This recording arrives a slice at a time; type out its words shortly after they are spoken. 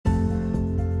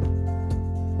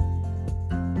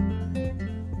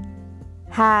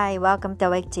Hi, welcome to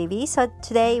Awake TV. So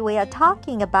today we are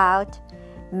talking about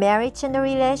marriage and the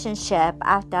relationship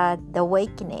after the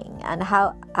awakening and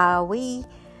how are we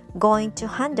going to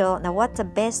handle and what's the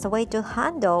best way to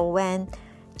handle when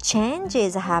change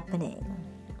is happening.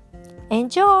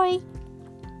 Enjoy!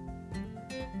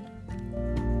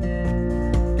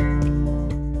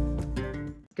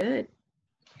 Good.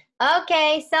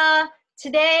 Okay, so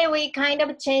today we kind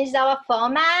of changed our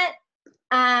format.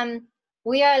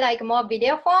 We are like more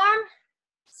video form.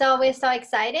 So we're so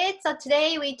excited. So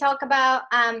today we talk about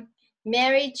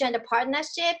marriage and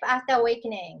partnership after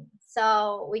awakening.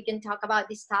 So we can talk about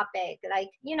this topic.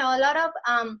 Like, a lot of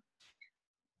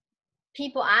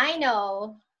people I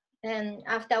know and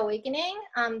after awakening,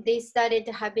 they started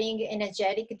having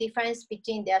energetic difference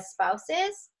between their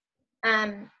spouses.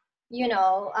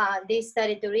 They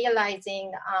started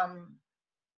realizing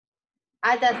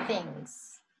other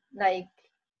things, like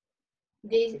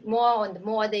they more and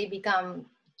more they become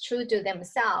true to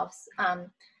themselves.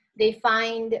 They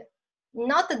find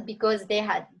not because they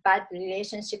had bad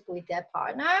relationship with their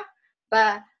partner,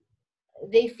 but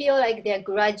they feel like they're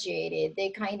graduated.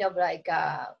 They kind of like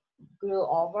grew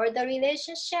over the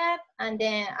relationship. And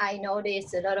then I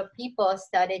noticed a lot of people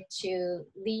started to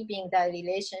leaving the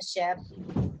relationship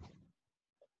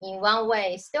in one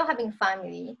way, still having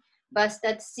family, but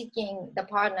start seeking the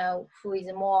partner who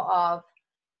is more of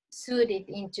suited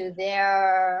into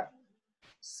their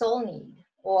soul need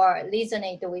or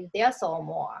resonate with their soul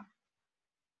more.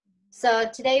 So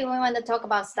today we want to talk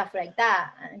about stuff like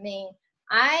that. I mean,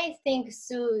 I think,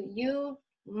 Sue, you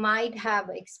might have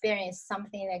experienced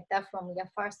something like that from your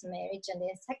first marriage and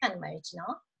then second marriage,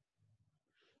 no?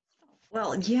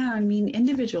 Well, yeah, I mean,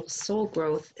 individual soul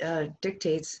growth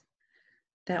dictates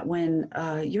that when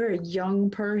you're a young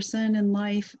person in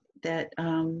life, that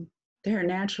there are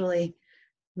naturally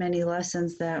many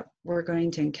lessons that we're going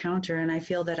to encounter. And I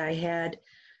feel that I had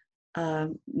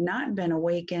not been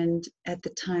awakened at the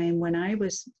time when I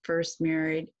was first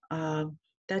married.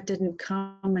 That didn't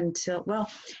come until, well,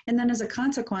 and then as a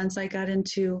consequence, I got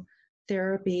into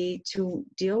therapy to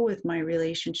deal with my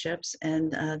relationships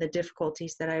and the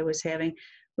difficulties that I was having.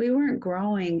 We weren't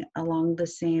growing along the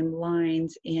same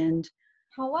lines. And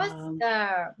how was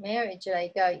the marriage?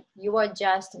 Like you were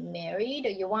just married, or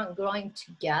you weren't growing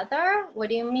together? What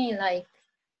do you mean? Like,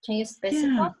 can you specify?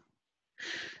 Yeah.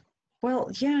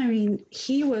 Well, yeah, I mean,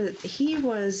 he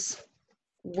was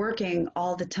working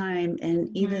all the time and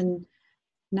even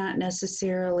not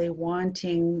necessarily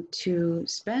wanting to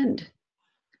spend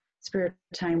spare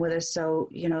time with us. So,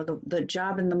 the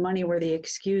job and the money were the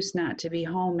excuse not to be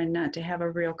home and not to have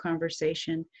a real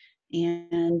conversation.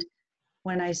 And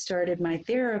when I started my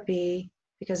therapy,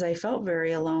 because I felt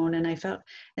very alone and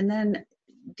then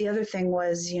the other thing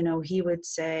was, he would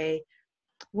say,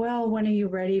 well, when are you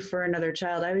ready for another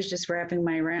child? I was just wrapping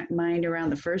my mind around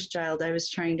the first child I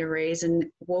was trying to raise and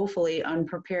woefully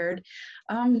unprepared.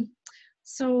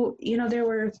 So, there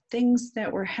were things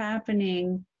that were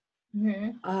happening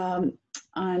on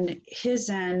his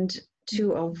end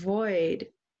to avoid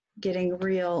getting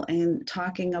real and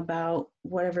talking about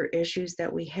whatever issues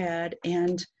that we had.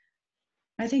 And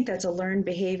I think that's a learned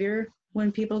behavior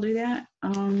when people do that.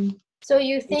 So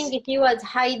you think if he was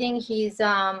hiding his,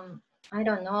 I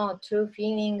don't know, true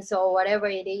feelings or whatever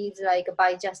it is, like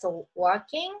by just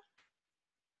working?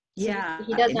 Yeah. So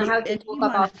he doesn't have to talk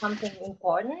about something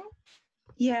important?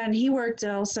 Yeah, and he worked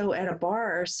also at a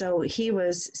bar, so he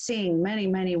was seeing many,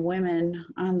 many women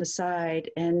on the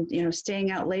side and, staying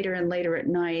out later and later at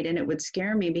night. And it would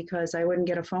scare me because I wouldn't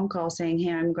get a phone call saying,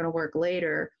 hey, I'm going to work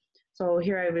later. So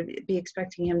here I would be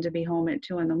expecting him to be home at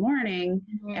 2 a.m.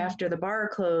 after the bar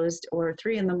closed, or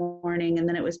 3 a.m. and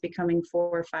then it was becoming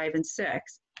 4, 5, and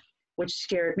 6, which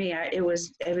scared me. It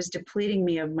was depleting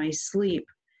me of my sleep.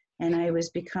 And I was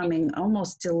becoming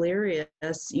almost delirious,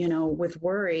 with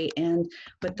worry and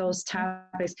with those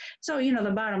topics. So,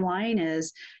 the bottom line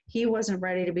is he wasn't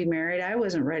ready to be married. I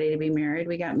wasn't ready to be married.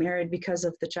 We got married because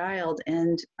of the child.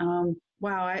 And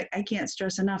wow, I can't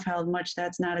stress enough how much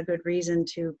that's not a good reason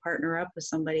to partner up with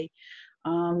somebody.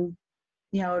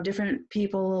 Different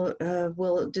people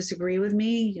will disagree with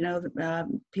me,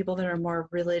 people that are more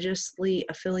religiously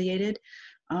affiliated.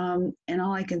 And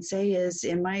all I can say is,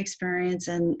 in my experience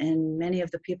and many of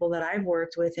the people that I've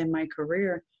worked with in my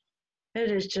career,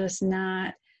 it is just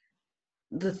not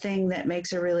the thing that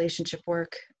makes a relationship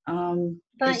work.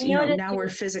 But now we're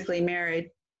physically married.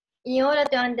 In order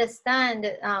to understand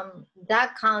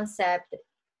that concept,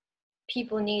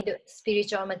 people need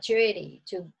spiritual maturity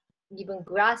to even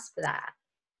grasp that.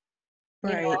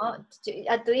 Right.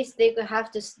 At least they could have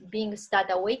to start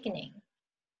awakening.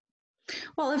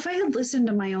 Well, if I had listened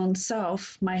to my own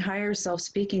self, my higher self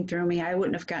speaking through me, I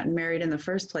wouldn't have gotten married in the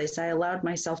first place. I allowed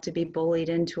myself to be bullied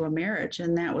into a marriage,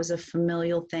 and that was a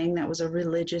familial thing, that was a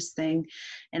religious thing,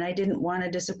 and I didn't want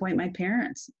to disappoint my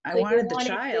parents. I So wanted the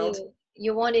child.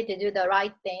 you wanted to do the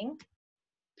right thing.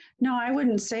 No, I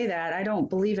wouldn't say that. I don't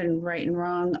believe in right and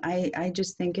wrong. I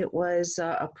just think it was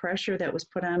a pressure that was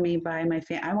put on me by my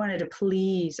family. I wanted to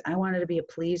please. I wanted to be a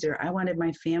pleaser. I wanted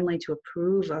my family to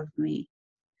approve of me.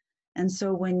 And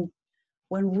so when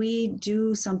we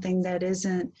do something that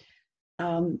isn't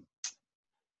um,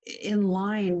 in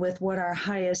line with what our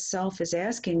highest self is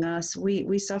asking us,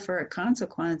 we suffer a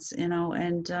consequence, you know.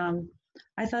 And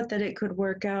I thought that it could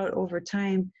work out over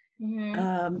time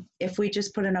if we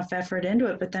just put enough effort into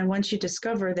it. But then once you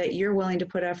discover that you're willing to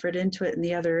put effort into it and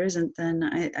the other isn't, then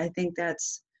I think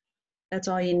that's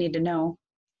all you need to know.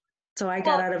 So I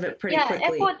got out of it pretty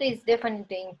quickly. Effort is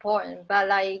definitely important, but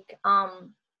like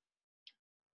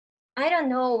I don't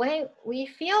know, when we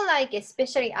feel like,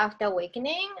 especially after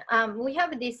awakening, we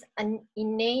have this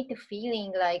innate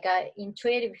feeling, like an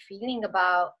intuitive feeling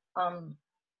about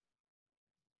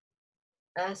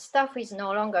stuff is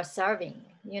no longer serving,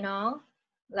 you know,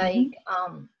 like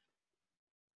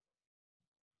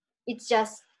it's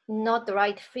just not the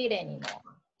right fit anymore.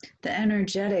 The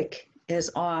energetic is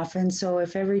off. And so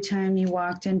if every time you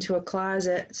walked into a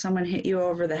closet, someone hit you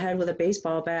over the head with a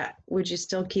baseball bat, would you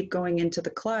still keep going into the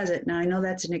closet? Now, I know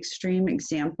that's an extreme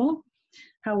example.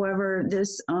 However,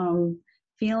 this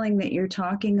feeling that you're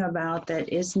talking about that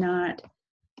is not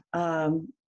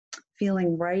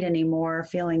feeling right anymore,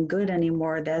 feeling good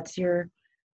anymore, that's your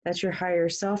higher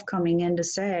self coming in to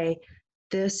say,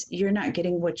 this, you're not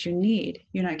getting what you need.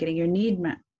 You're not getting your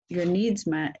needs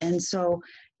met. And so,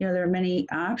 you know, there are many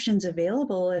options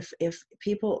available if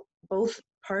people, both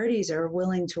parties are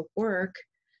willing to work,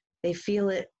 they feel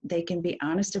it, they can be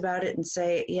honest about it and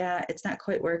say, yeah, it's not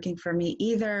quite working for me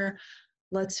either.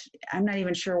 I'm not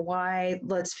even sure why,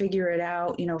 let's figure it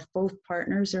out. You know, if both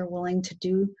partners are willing to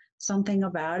do something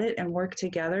about it and work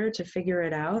together to figure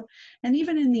it out. And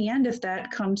even in the end, if that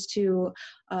comes to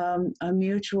a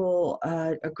mutual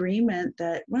agreement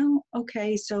that, well,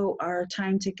 okay, so our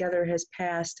time together has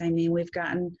passed. I mean, we've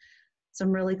gotten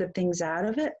some really good things out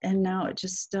of it, and now it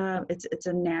just it's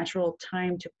a natural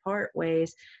time to part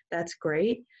ways. That's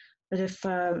great. But if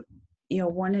you know,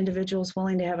 one individual is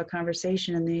willing to have a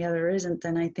conversation and the other isn't,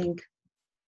 then I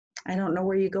don't know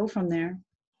where you go from there.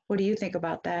 What do you think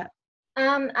about that?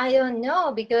 I don't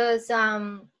know, because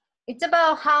it's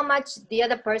about how much the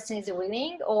other person is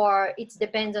willing, or it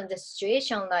depends on the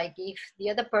situation. Like if the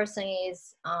other person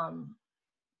is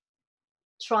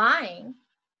trying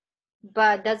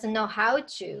but doesn't know how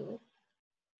to,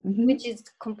 which is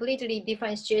completely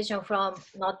different situation from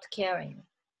not caring.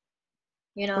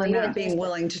 You know, or you're not being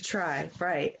willing to try,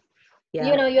 right? Yeah.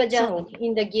 You know, you're just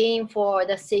in the game for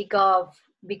the sake of,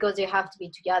 because you have to be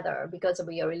together because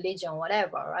of your religion,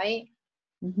 whatever, right?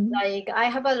 Like I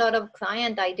have a lot of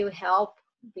clients I do help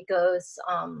because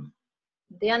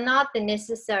they are not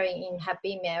necessarily in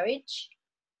happy marriage.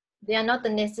 They are not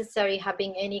necessarily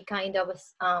having any kind of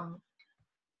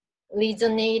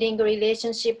resonating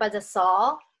relationship as a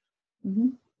soul.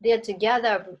 They're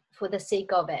together for the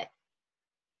sake of it,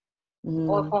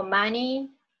 or for money,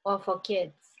 or for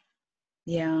kids.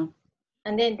 Yeah.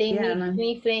 And then they meet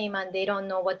twin flame and they don't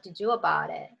know what to do about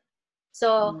it.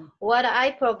 So what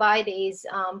I provide is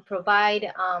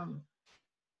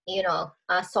you know,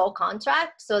 a soul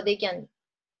contract, so they can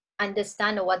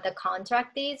understand what the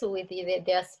contract is with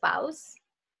their spouse,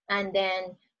 and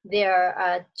then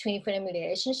their twin flame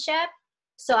relationship.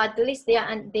 So at least they are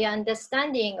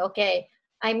understanding, okay,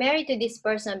 I'm married to this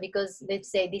person because, let's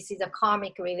say, this is a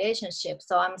karmic relationship,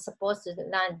 so I'm supposed to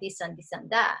learn this and this and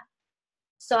that.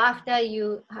 So after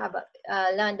you have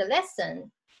learned the lesson,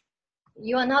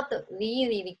 you are not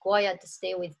really required to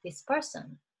stay with this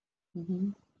person.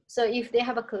 So if they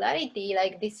have a clarity,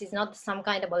 like this is not some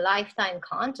kind of a lifetime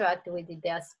contract with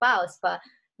their spouse, but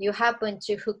you happen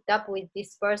to hooked up with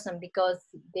this person because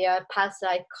they are past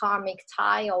like karmic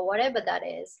tie or whatever that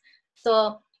is.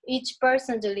 So each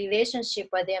person's relationship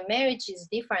or their marriage is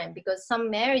different, because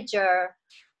some marriage are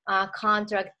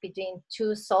contract between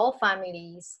two soul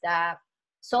families, that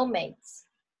soulmates.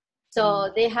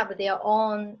 So they have their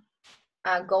own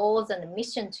goals and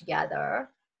mission together,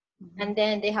 and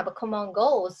then they have a common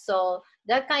goals. So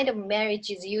that kind of marriage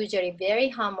is usually very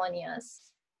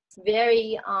harmonious,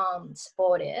 very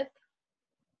supportive.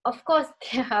 Of course,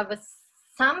 they have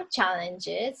some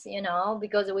challenges, you know,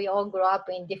 because we all grow up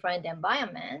in different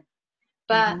environments,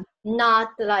 but not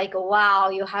like, wow,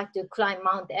 you have to climb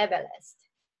Mount Everest.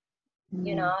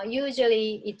 You know,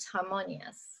 usually it's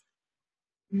harmonious.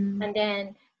 Mm. And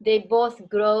then they both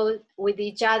grow with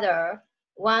each other.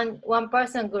 One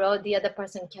person grow, the other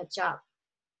person catch up,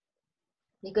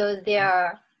 because they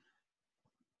are,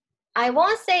 I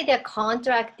won't say they're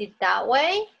contracted that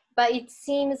way, but it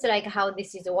seems like how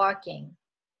this is working,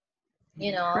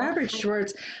 you know. Robert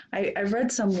Schwartz, I've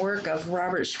read some work of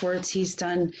Robert Schwartz. He's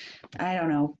done, I don't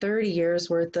know, 30 years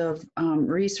worth of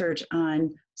research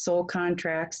on soul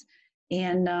contracts.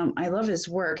 And I love his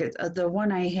work. The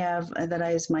one I have that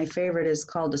is my favorite is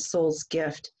called A Soul's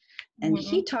Gift. And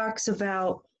he talks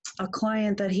about a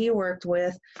client that he worked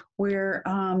with where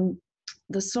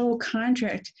the soul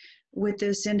contract with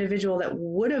this individual that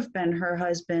would have been her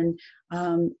husband,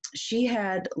 she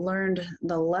had learned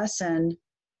the lesson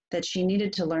that she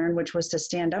needed to learn, which was to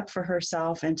stand up for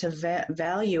herself and to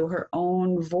value her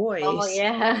own voice. Oh,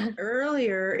 yeah.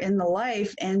 Earlier in the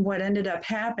life. And what ended up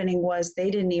happening was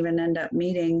they didn't even end up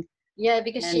meeting. Yeah,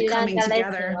 because she learned the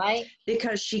lesson, right?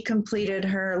 Because she completed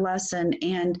her lesson.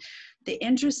 And the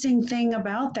interesting thing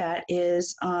about that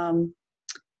is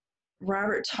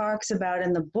Robert talks about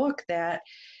in the book that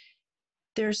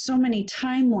there's so many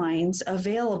timelines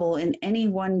available in any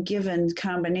one given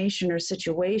combination or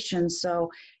situation. So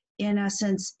in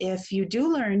essence, if you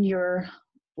do learn your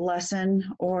lesson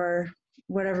or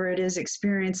whatever it is,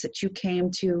 experience that you came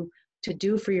to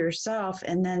do for yourself,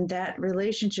 and then that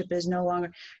relationship is no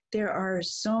longer, there are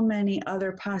so many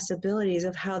other possibilities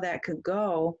of how that could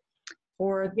go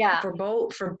for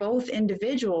both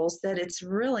individuals, that it's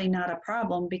really not a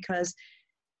problem, because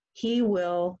he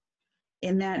will,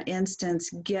 in that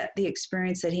instance, get the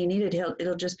experience that he needed.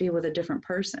 It'll just be with a different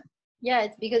person. Yeah,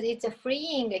 it's because it's a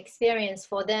freeing experience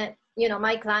for them. You know,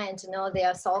 my clients know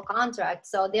their soul contract,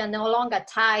 so they are no longer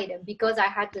tied because I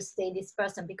had to stay this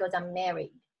person because I'm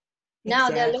married.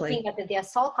 Now they're looking at their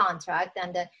soul contract,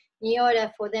 and in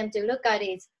order for them to look at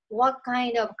it, what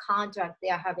kind of contract they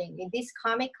are having. In this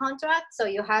karmic contract, so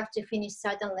you have to finish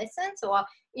certain lessons, or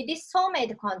in this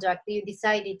soulmate contract, you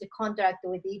decided to contract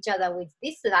with each other with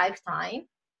this lifetime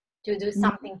to do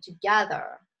something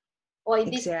together. Or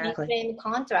in this frame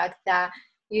contract that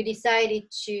you decided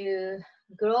to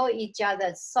grow each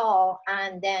other's soul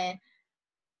and then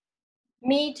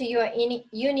meet your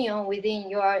union within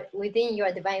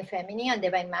your divine feminine and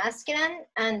divine masculine,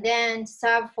 and then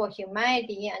serve for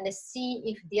humanity and see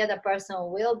if the other person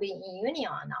will be in union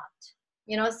or not.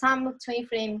 You know, some twin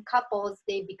flame couples,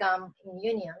 they become in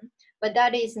union, but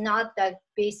that is not the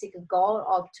basic goal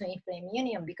of twin flame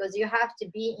union, because you have to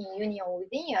be in union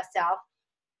within yourself,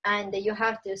 and you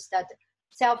have to start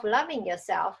self-loving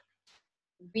yourself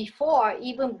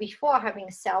even before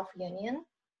having self-union,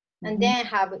 and then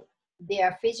have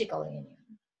their physical union.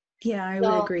 Yeah, I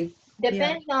would agree.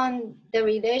 Depends on the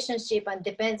relationship and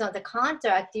depends on the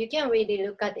contract. You can really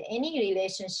look at any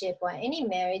relationship or any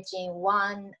marriage in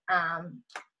one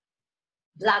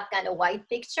black and white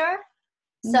picture.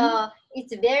 So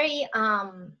it's very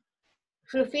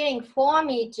fulfilling for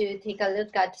me to take a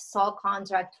look at soul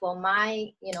contract for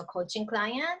my, coaching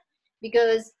client,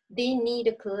 because they need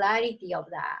a clarity of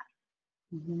that.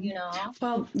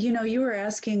 Well, you were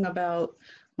asking about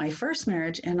my first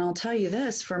marriage, and I'll tell you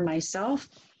this, for myself,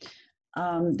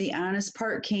 the honest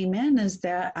part came in is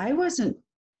that I wasn't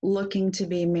looking to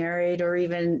be married or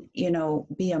even,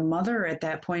 be a mother at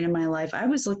that point in my life. I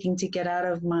was looking to get out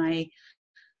of my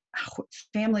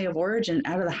family of origin,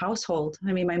 out of the household.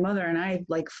 I mean, my mother and I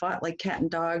fought like cat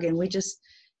and dog, and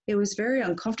it was very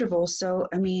uncomfortable. So,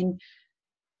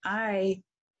 I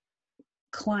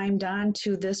climbed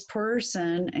onto this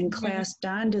person and clasped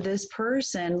onto this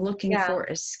person looking for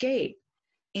escape.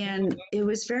 And it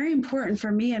was very important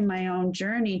for me in my own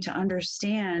journey to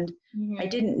understand. I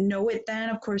didn't know it then.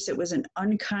 Of course, it was an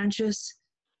unconscious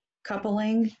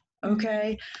coupling.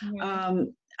 Okay.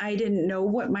 I didn't know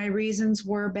what my reasons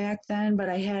were back then, but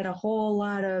I had a whole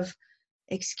lot of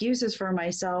excuses for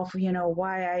myself,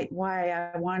 why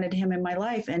I wanted him in my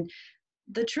life. And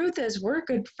the truth is, we're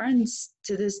good friends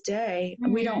to this day.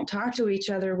 We don't talk to each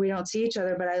other. We don't see each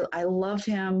other, but I love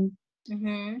him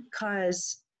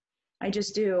because I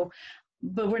just do.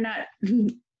 But we're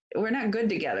not good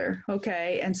together.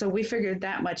 Okay. And so we figured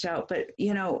that much out. But,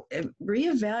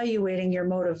 reevaluating your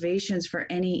motivations for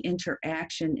any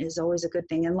interaction is always a good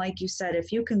thing. And like you said,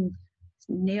 if you can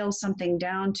nail something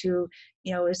down to,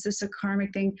 is this a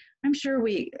karmic thing? I'm sure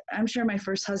my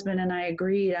first husband and I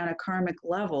agreed on a karmic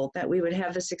level that we would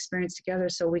have this experience together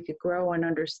so we could grow and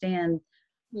understand.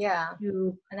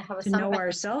 To know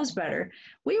ourselves better.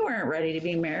 We weren't ready to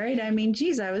be married. I mean,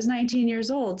 geez, I was 19 years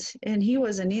old and he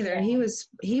wasn't either.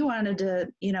 He wanted to,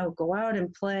 go out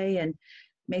and play. And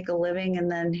make a living, and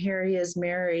then here he is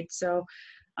married. So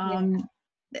Yeah.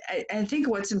 I think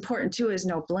what's important too is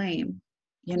no blame.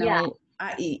 You Yeah. know,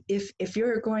 if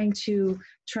you're going to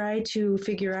try to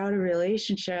figure out a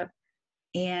relationship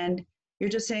and you're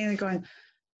just sitting there going,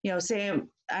 you know, say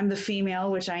I'm the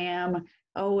female, which I am.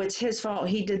 Oh, it's his fault.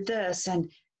 He did this, and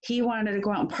he wanted to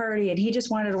go out and party, and he just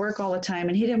wanted to work all the time,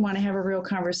 and he didn't want to have a real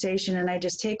conversation. And I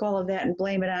just take all of that and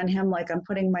blame it on him, like I'm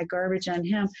putting my garbage on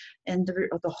him, and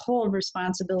the whole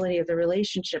responsibility of the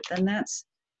relationship. Then that's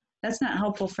not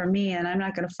helpful for me, and I'm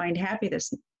not going to find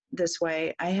happiness this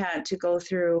way. I had to go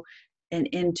through and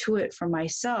intuit for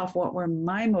myself what were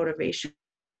my motivations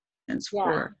Yeah.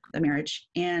 for the marriage,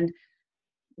 and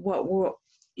what were,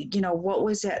 you know, what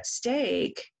was at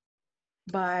stake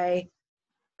by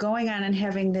going on and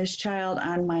having this child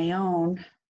on my own.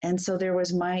 And so there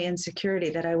was my insecurity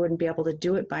that I wouldn't be able to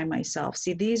do it by myself.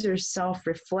 See, these are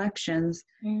self-reflections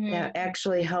that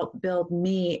actually help build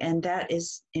me, and that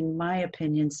is, in my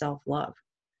opinion, self-love.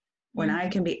 When I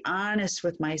can be honest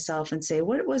with myself and say,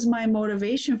 what was my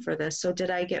motivation for this? So did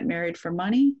I get married for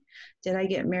money? Did I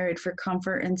get married for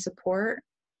comfort and support?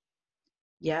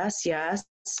 Yes, yes.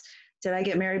 Did I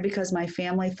get married because my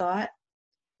family thought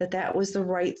that that was the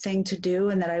right thing to do,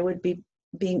 and that I would be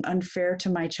being unfair to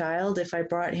my child if I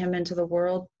brought him into the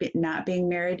world not being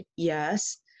married?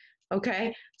 Yes.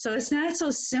 Okay. So it's not so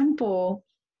simple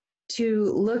to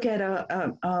look at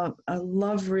a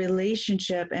love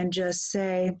relationship and just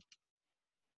say,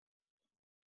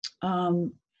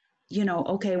 you know,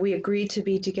 okay, we agreed to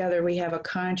be together. We have a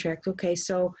contract. Okay.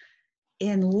 So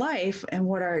in life and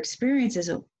what our experience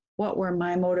is, what were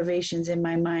my motivations in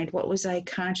my mind? What was I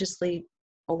consciously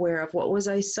aware of? What was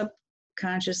I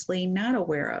subconsciously not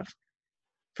aware of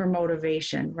for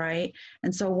motivation, right?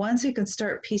 And so once you can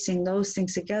start piecing those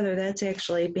things together, that's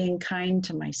actually being kind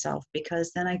to myself,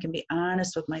 because then I can be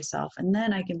honest with myself, and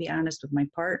then I can be honest with my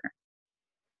partner.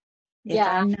 If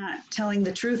Yeah. I'm not telling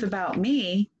the truth about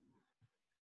me,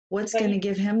 what's going to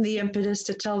give him the impetus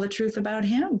to tell the truth about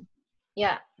him?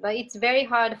 Yeah, but it's very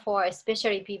hard for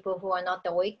especially people who are not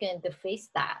awakened to face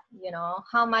that. You know,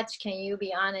 how much can you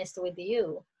be honest with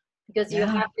you? Because you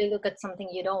Yeah. have to look at something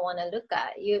you don't want to look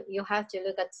at. You have to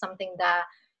look at something that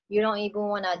you don't even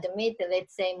want to admit.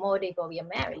 Let's say motive of your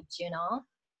marriage. You know,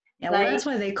 Yeah, well, like that's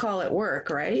why they call it work,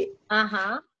 right?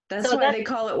 That's So why they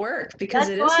call it work, because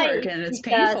that's it is why work and it's it's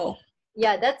painful.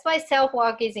 yeah, that's why self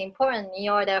work is important in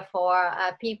order for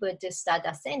people to start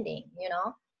ascending. You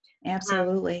know,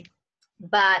 Absolutely.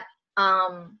 but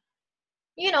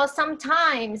you know,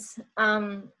 sometimes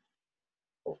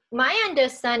my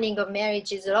understanding of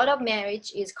marriage is a lot of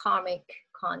marriage is karmic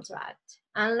contract,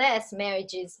 unless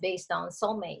marriage is based on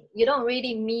soulmate. You don't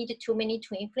really meet too many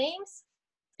twin flames,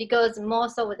 because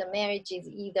most of the marriage is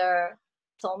either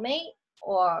soulmate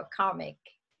or karmic.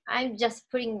 I'm just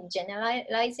putting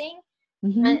generalizing.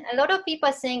 And a lot of people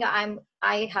are saying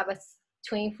I have a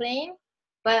twin flame,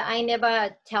 but I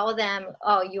never tell them,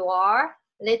 oh, you are.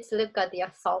 Let's look at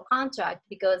their soul contract,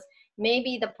 because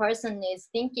maybe the person is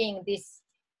thinking this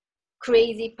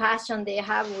crazy passion they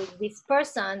have with this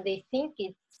person, they think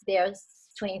it's their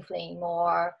twin flame,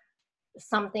 or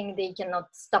something they cannot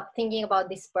stop thinking about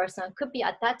this person. It could be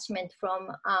attachment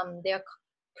from their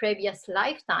previous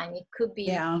lifetime. It could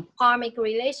be karmic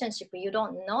relationship. You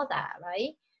don't know that,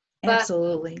 right? But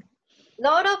absolutely. a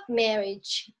lot of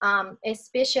marriage,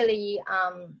 especially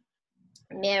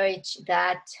marriage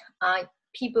that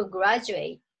people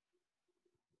graduate,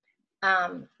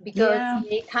 because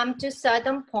they come to a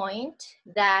certain point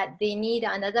that they need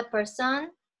another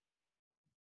person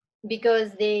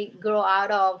because they grow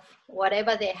out of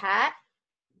whatever they had.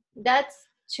 That's,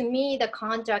 to me, the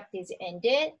contract is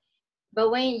ended.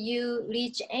 But when you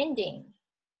reach ending,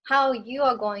 how you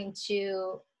are going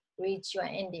to reach your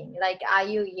ending? Like, are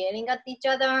you yelling at each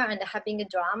other and having a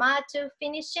drama to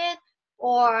finish it,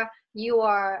 or you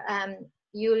are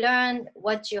you learn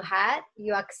what you had,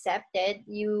 you accepted,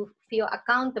 you feel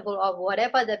accountable of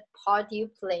whatever the part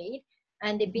you played,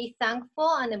 and be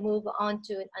thankful and move on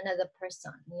to another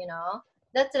person? You know,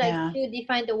 that's like two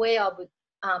different way of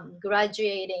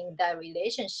graduating the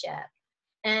relationship.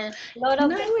 And a lot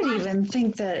of I would even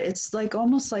think that it's like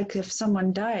almost like if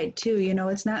someone died too, you know,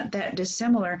 it's not that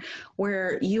dissimilar,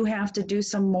 where you have to do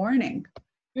some mourning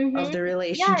of the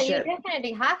relationship. Yeah, you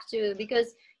definitely have to,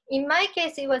 because in my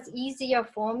case it was easier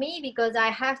for me because I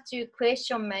have to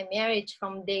question my marriage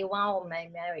from day one of my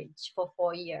marriage for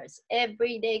 4 years.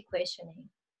 Every day questioning,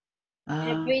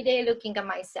 every day looking at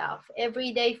myself,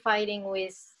 every day fighting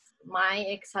with my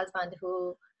ex-husband,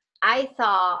 who I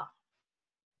thought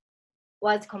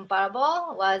was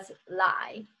comparable, was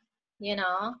lie. You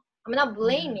know, I'm not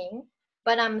blaming,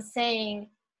 but I'm saying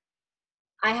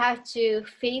I have to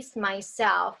face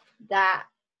myself that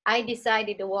I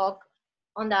decided to walk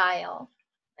on the aisle,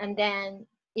 and then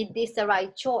it is the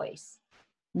right choice.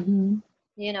 Mm-hmm.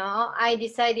 You know, I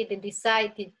decided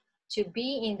to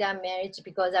be in that marriage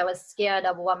because I was scared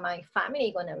of what my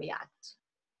family gonna react.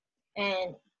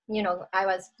 And you know, I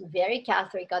was very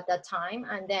Catholic at that time,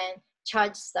 and then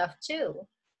church stuff too.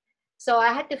 So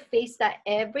I had to face that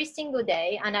every single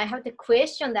day, and I had to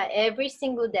question that every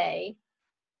single day.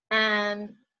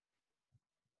 And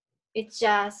it's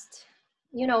just,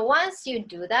 you know, once you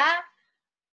do that,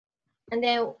 and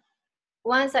then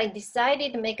once I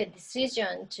decided to make a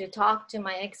decision to talk to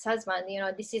my ex-husband, you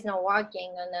know, this is not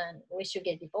working, and then we should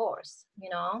get divorced, you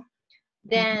know,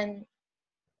 then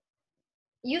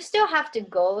you still have to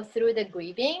go through the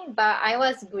grieving, but I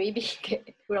was grieving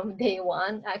from day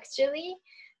one, actually.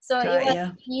 So it Got was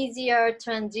ya. easier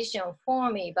transition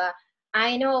for me. But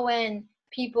I know when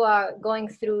people are going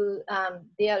through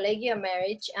their regular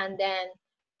marriage, and then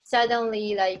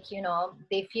suddenly, like, you know,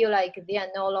 they feel like they are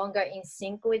no longer in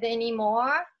sync with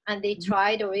anymore, and they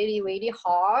tried really, really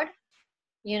hard,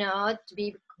 you know, to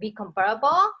be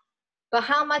comparable. But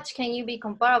how much can you be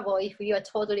comparable if you are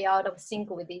totally out of sync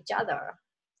with each other?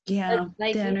 Yeah,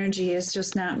 Like the energy is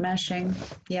just not meshing.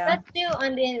 Yeah. that's true,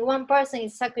 and then one person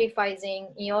is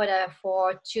sacrificing in order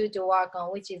for two to work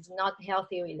on, which is not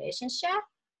healthy relationship.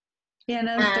 Yeah, and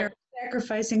if And they're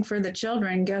sacrificing for the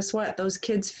children, guess what? Those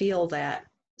kids feel that.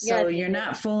 yeah, So they do. you're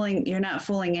not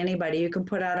fooling anybody. You can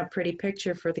put out a pretty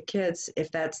picture for the kids if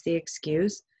that's the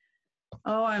excuse.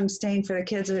 Oh, I'm staying for the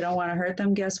kids. We don't want to hurt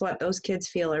them. Guess what? Those kids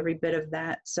feel every bit of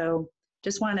that. So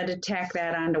just wanted to tack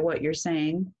that onto what you're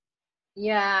saying.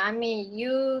 Yeah, I mean,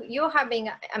 you're having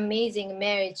amazing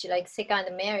marriage, like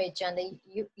second marriage, and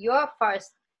your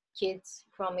first kids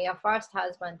from your first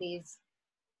husband is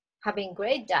having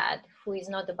great dad who is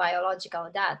not the biological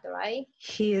dad, right?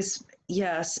 He is,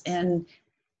 yes, and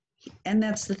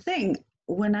that's the thing.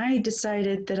 When I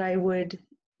decided that I would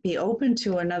be open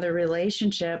to another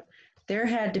relationship, there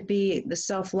had to be the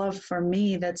self-love for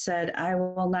me that said, I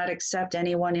will not accept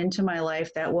anyone into my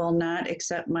life that will not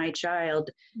accept my child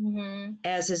Mm-hmm.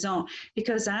 as his own.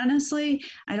 Because honestly,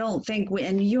 I don't think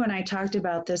and you and I talked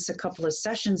about this a couple of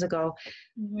sessions ago,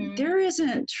 Mm-hmm. there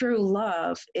isn't true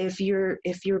love if you're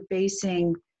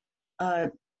basing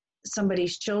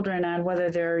somebody's children on whether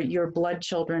they're your blood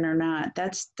children or not.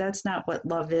 That's not what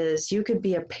love is. You could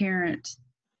be a parent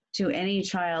to any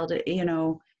child, you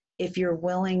know, if you're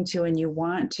willing to and you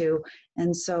want to.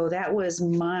 And so that was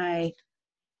my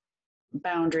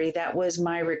boundary. That was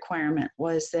my requirement,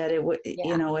 was that it would, Yeah.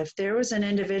 you know, if there was an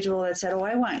individual that said, oh,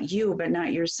 I want you but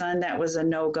not your son, that was a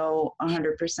no-go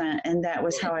 100%. And that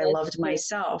was how I That's loved true.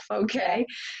 myself. Okay.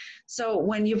 Yeah. So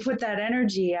when you put that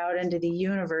energy out into the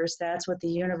universe, that's what the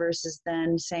universe is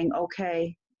then saying,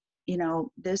 okay, you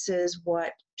know, this is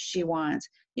what she wants.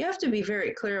 You have to be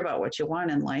very clear about what you want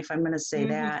in life. I'm going to say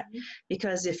that, Mm-hmm.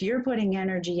 because if you're putting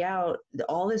energy out,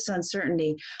 all this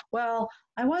uncertainty, well,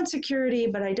 I want security,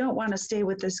 but I don't want to stay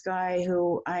with this guy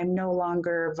who I'm no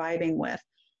longer vibing with.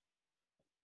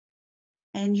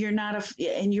 And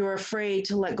you're afraid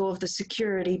to let go of the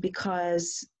security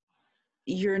because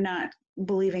you're not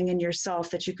believing in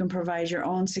yourself that you can provide your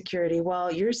own security.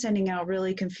 Well, you're sending out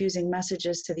really confusing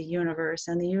messages to the universe,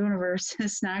 and the universe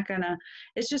is not gonna,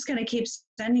 it's just gonna keep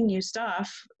sending you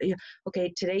stuff.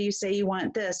 Okay, today you say you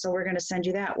want this, so we're gonna send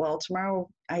you that. Well, tomorrow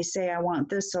I say I want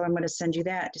this, so I'm gonna send you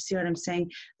that. Do you see what I'm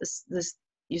saying? This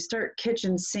you start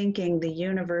kitchen sinking the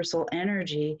universal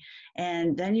energy,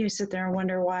 and then you sit there and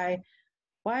wonder why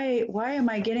am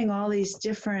I getting all these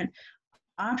different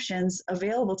options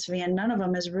available to me and none of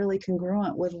them is really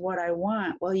congruent with what I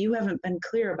want? Well, you haven't been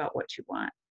clear about what you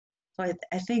want. So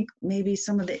I think maybe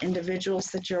some of the individuals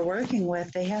that you're working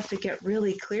with, they have to get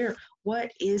really clear,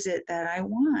 what is it that I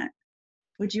want?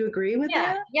 Would you agree with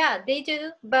Yeah, that? yeah, they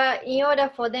do. But in order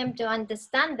for them to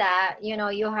understand that, you know,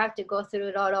 you have to go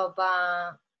through a lot of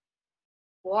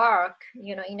work,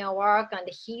 you know, inner work and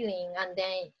the healing, and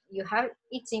then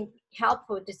it's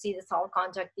helpful to see the soul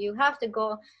contract. They have to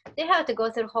go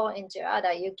through whole into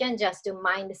other. You can just do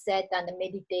mindset and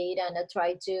meditate and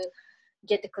try to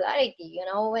get the clarity, you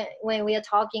know, when we are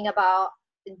talking about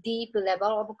deep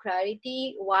level of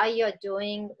clarity, why you're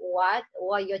doing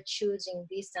why you're choosing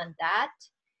this and that.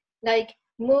 Like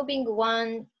moving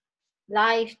one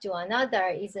life to another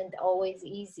isn't always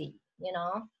easy, you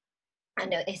know,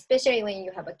 and especially when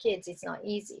you have a kids, it's not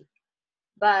easy.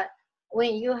 But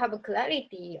when you have a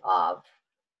clarity of,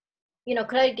 you know,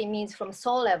 clarity means from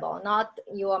soul level, not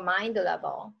your mind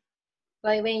level.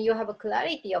 But when you have a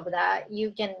clarity of that,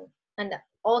 you can, and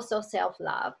also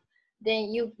self-love,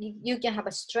 then you can have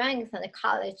a strength and a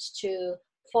courage to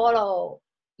follow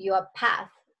your path,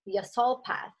 your soul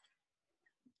path.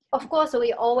 Of course,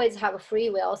 we always have a free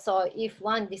will. So if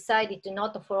one decided to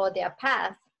not follow their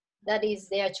path, that is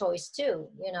their choice too,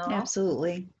 you know.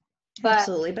 Absolutely. But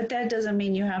Absolutely. But that doesn't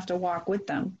mean you have to walk with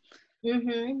them.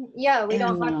 yeah, we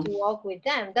don't have And to walk with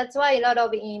them. That's why a lot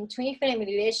of in twin flame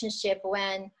relationship,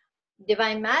 when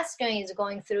divine masculine is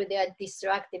going through their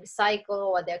destructive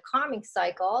cycle or their karmic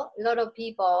cycle, a lot of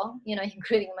people, you know,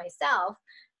 including myself,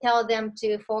 tell them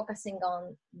to focusing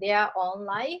on their own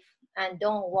life and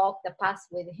don't walk the path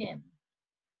with him,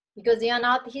 because you're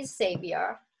not his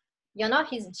savior, you're not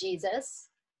his Jesus.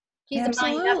 He's mind up to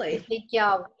absolutely. take care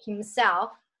of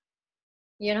himself,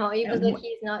 you know, even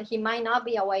though he might not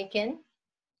be awakened,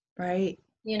 Right.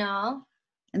 you know.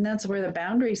 And that's where the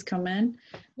boundaries come in.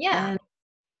 Yeah. And,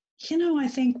 you know, I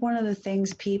think one of the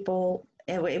things people,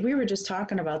 and we were just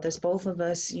talking about this, both of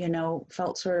us, you know,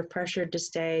 felt sort of pressured to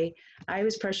stay. I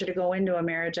was pressured to go into a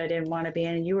marriage I didn't want to be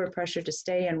in, and you were pressured to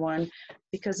stay in one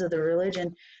because of the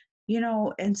religion, you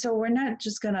know. And so we're not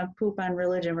just going to poop on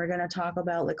religion. We're going to talk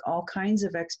about like all kinds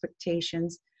of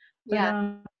expectations. But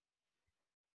Yeah.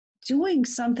 doing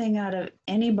something out of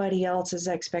anybody else's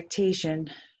expectation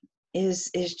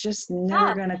is just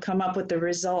never going to come up with the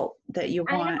result that you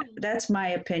want. That's my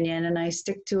opinion, and I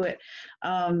stick to it.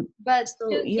 But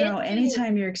So, you know,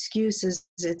 anytime your excuse is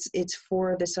it's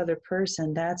for this other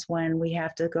person, that's when we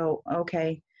have to go,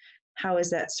 okay, how is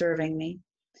that serving me?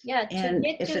 Yeah, And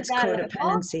if it's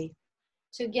codependency,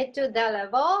 to get to that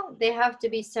level, they have to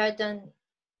be certain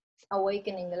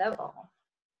awakening level.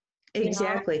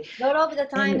 exactly. You know? A lot of the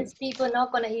times, people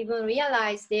not gonna even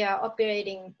realize they are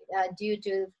operating due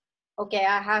to, okay,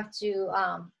 I have to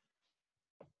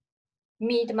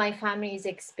meet my family's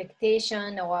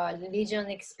expectation or religion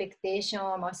expectation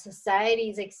or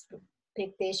society's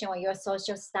expectation or your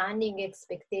social standing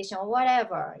expectation or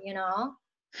whatever, you know.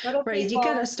 Right. You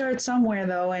got to start somewhere,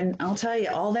 though. And I'll tell you,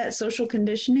 all that social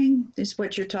conditioning is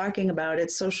what you're talking about.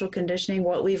 It's social conditioning,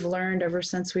 what we've learned ever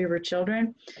since we were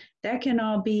children. That can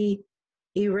all be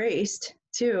erased,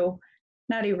 too.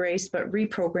 Not erased, but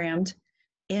reprogrammed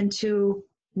into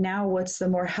now what's the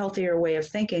more healthier way of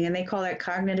thinking. And they call that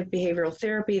cognitive behavioral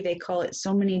therapy. They call it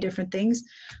so many different things.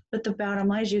 But the bottom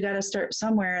line is you got to start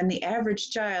somewhere. And the average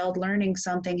child learning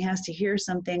something has to hear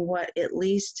something, at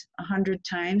least 100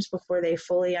 times before they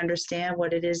fully understand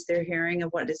what it is they're hearing and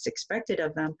what is expected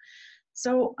of them.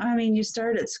 So, I mean, you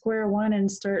start at square one and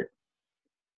start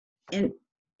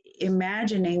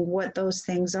imagining what those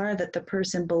things are that the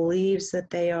person believes that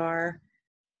they are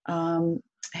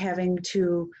having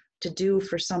to do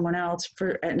for someone else,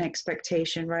 for an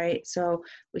expectation, right? So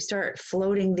we start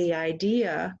floating the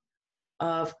idea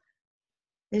of,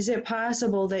 is it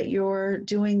possible that you're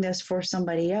doing this for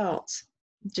somebody else?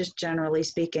 Just generally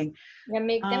speaking. Yeah,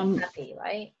 make them happy,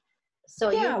 right?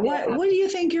 So yeah, what do you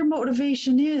think your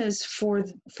motivation is for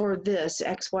this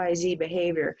XYZ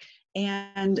behavior?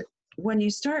 And when you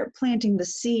start planting the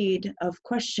seed of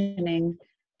questioning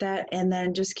that, and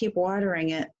then just keep watering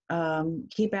it,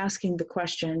 keep asking the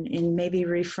question, and maybe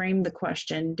reframe the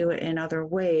question, do it in other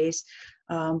ways,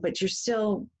 but you're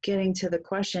still getting to the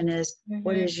question is,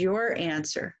 what is your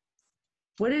answer?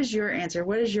 What is your answer?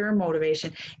 What is your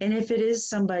motivation? And if it is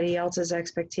somebody else's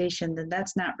expectation, then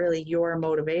that's not really your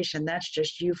motivation. That's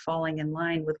just you falling in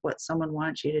line with what someone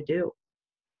wants you to do,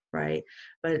 right?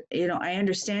 But, you know, I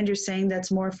understand you're saying that's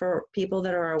more for people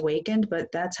that are awakened,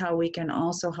 but that's how we can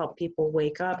also help people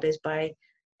wake up, is by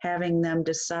having them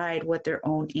decide what their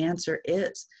own answer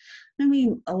is. I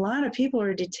mean, a lot of people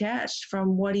are detached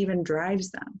from what even drives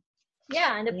them.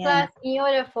 Yeah, and plus, in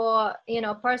order for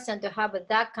a person to have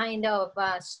that kind of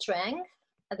strength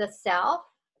as a self,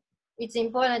 it's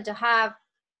important to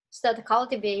start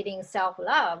cultivating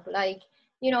self-love. Like,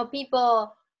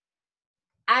 people,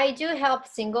 I do help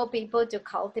single people to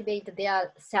cultivate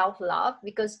their self-love,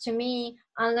 because to me,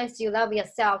 unless you love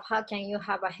yourself, how can you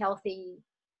have a healthy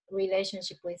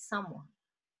relationship with someone?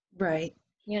 Right.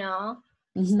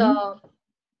 So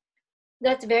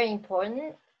that's very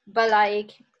important. But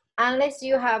like, unless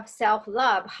you have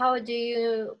self-love, how do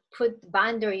you put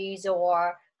boundaries,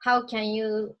 or how can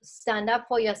you stand up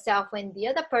for yourself when the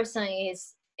other person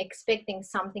is expecting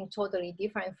something totally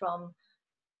different from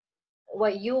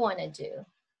what you want to do?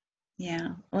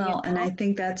 Yeah, well, and I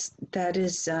think that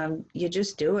is, you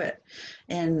just do it.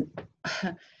 And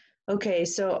okay,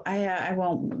 so I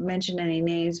won't mention any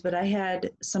names, but I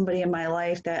had somebody in my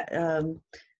life that,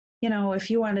 if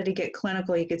you wanted to get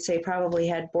clinical, you could say probably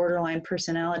had borderline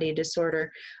personality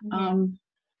disorder.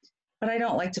 but I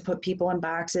don't like to put people in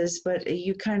boxes, but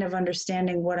you kind of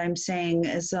understanding what I'm saying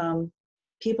is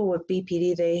people with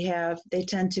BPD, they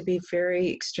tend to be very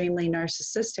extremely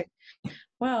narcissistic.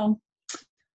 Well,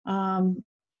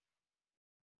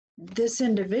 this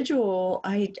individual,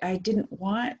 I didn't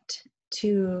want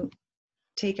to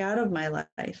take out of my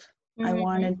life. I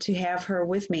wanted to have her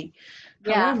with me.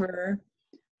 Yeah. However,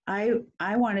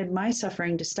 I wanted my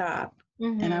suffering to stop,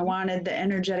 and I wanted the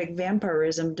energetic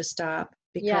vampirism to stop,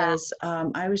 because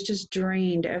I was just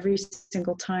drained every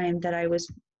single time that I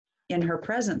was in her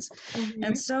presence.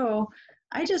 And so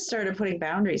I just started putting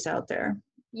boundaries out there.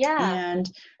 Yeah.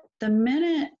 And the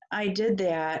minute I did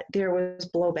that, there was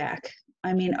blowback.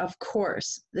 I mean, of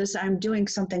course, I'm doing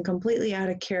something completely out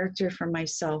of character for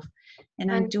myself,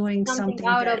 and I'm doing something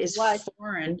out that of is what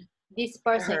foreign this to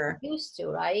person her. used to,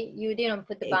 right? You didn't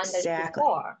put the boundaries Exactly.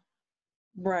 before.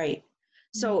 Right.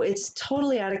 So it's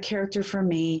totally out of character for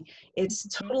me. It's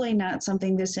totally not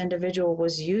something this individual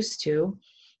was used to.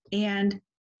 And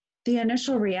the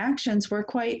initial reactions were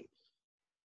quite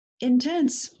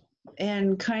intense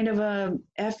and kind of a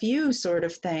FU sort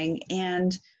of thing.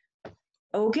 And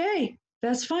okay,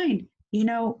 that's fine. You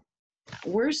know,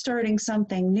 we're starting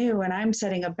something new and I'm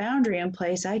setting a boundary in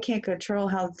place. I can't control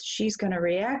how she's going to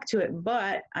react to it,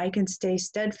 but I can stay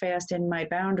steadfast in my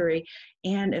boundary.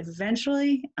 And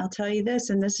eventually, I'll tell you this,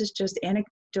 and this is just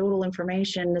anecdotal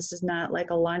information. This is not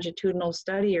like a longitudinal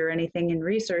study or anything in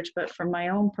research, but from my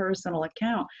own personal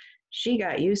account, she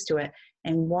got used to it.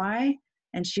 And why?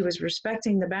 And she was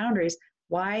respecting the boundaries.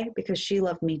 Why? Because she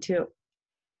loved me too.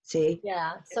 See?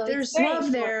 Yeah. So if there's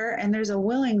love there and there's a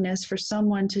willingness for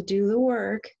someone to do the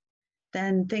work,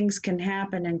 then things can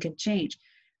happen and can change.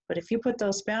 But if you put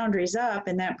those boundaries up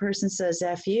and that person says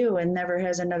F you and never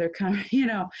has another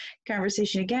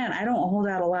conversation again, I don't hold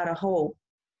out a lot of hope.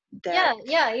 Yeah.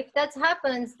 If that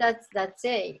happens, that's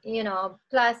it.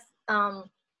 Plus,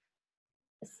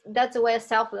 that's where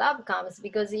self-love comes,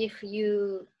 because if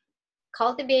you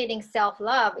cultivating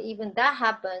self-love, even that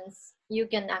happens, you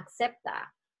can accept that,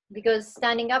 because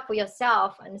standing up for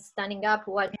yourself and standing up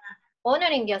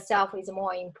honoring yourself is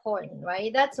more important,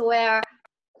 right? That's where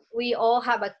we all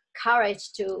have a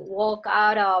courage to walk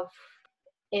out of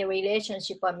a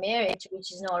relationship or marriage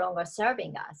which is no longer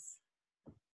serving us.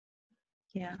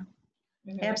 Yeah,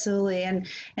 absolutely. And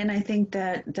I think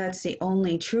that that's the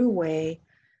only true way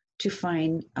to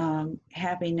find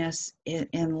happiness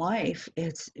in life.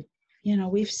 It's,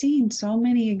 we've seen so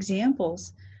many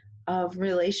examples of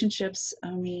relationships.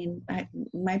 I mean,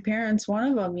 my parents, one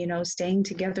of them, staying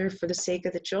together for the sake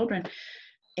of the children.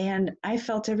 And I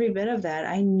felt every bit of that.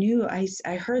 I knew,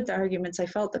 I heard the arguments, I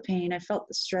felt the pain, I felt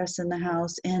the stress in the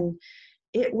house, and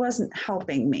it wasn't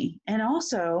helping me. And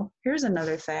also, here's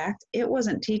another fact, it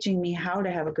wasn't teaching me how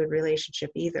to have a good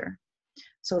relationship either.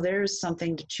 So there's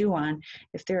something to chew on.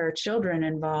 If there are children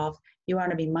involved, you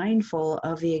want to be mindful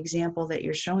of the example that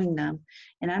you're showing them.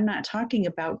 And I'm not talking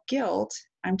about guilt.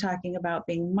 I'm talking about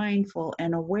being mindful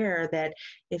and aware that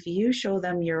if you show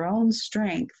them your own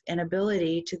strength and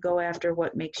ability to go after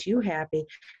what makes you happy,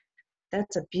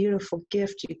 that's a beautiful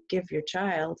gift you give your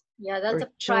child. Yeah, that's a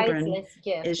children priceless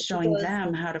gift. Is showing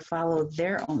them how to follow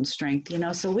their own strength,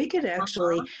 so we could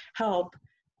actually help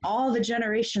all the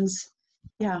generations.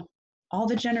 Yeah. All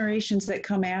the generations that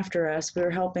come after us, we're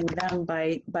helping them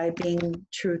by being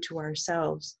true to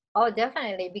ourselves. Oh,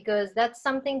 definitely, because that's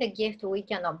something, the gift we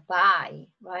cannot buy,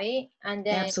 right? And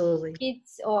then absolutely,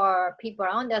 kids or people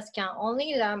around us can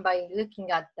only learn by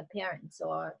looking at the parents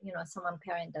or someone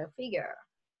parental figure.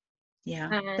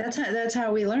 Yeah, and that's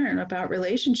how we learn about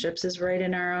relationships, is right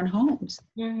in our own homes.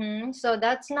 So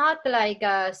that's not like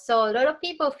so a lot of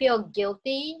people feel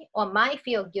guilty or might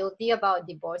feel guilty about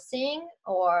divorcing,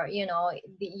 or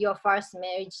your first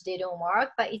marriage didn't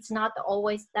work, but it's not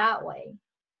always that way.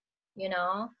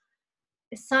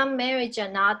 Some marriage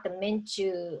are not meant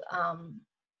to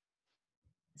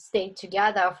stay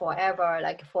together forever,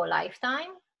 like for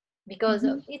lifetime, because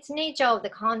it's nature of the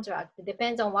contract. It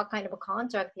depends on what kind of a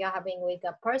contract you're having with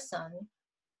a person.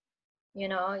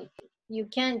 You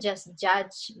can't just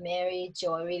judge marriage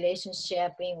or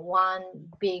relationship in one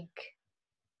big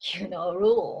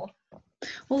rule.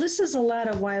 Well, this is a lot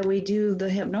of why we do the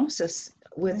hypnosis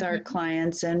with our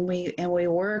clients, and we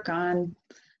work on,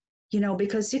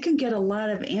 because you can get a lot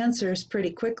of answers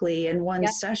pretty quickly in one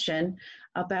session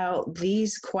about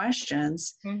these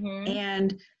questions.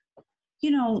 And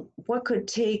what could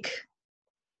take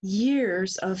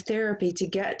years of therapy to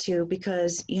get to,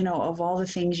 because of all the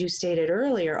things you stated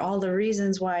earlier, all the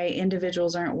reasons why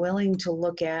individuals aren't willing to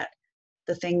look at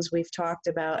the things we've talked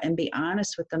about and be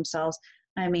honest with themselves.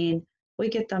 I mean, we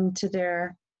get them to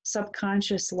their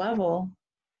subconscious level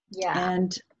Yeah.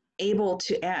 and able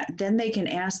to then they can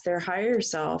ask their higher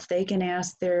self, they can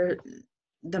ask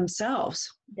themselves,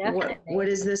 what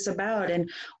is this about, and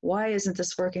why isn't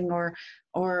this working,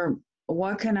 or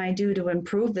what can I do to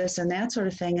improve this, and that sort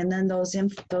of thing, and then those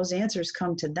answers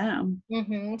come to them.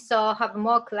 So have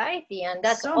more clarity, and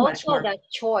that's So much also more. the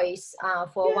choice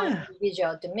for one Yeah.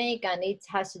 individual to make, and it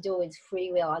has to do with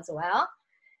free will as well.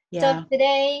 Yeah. So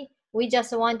today we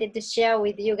just wanted to share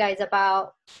with you guys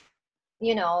about,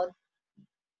 you know,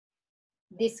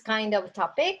 this kind of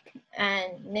topic,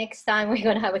 and next time we're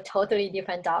gonna have a totally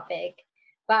different topic.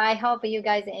 But I hope you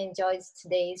guys enjoyed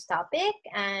today's topic,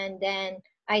 and then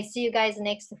I see you guys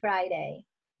next Friday.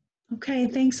 Okay,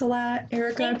 thanks a lot,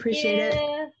 Erica. I appreciate it.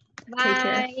 Bye. Take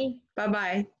care.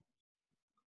 Bye-bye.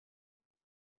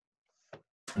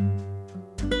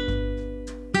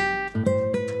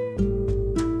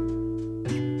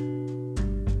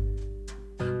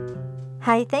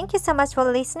 Hi, thank you so much for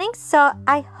listening. So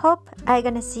I hope I'm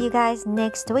gonna see you guys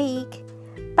next week.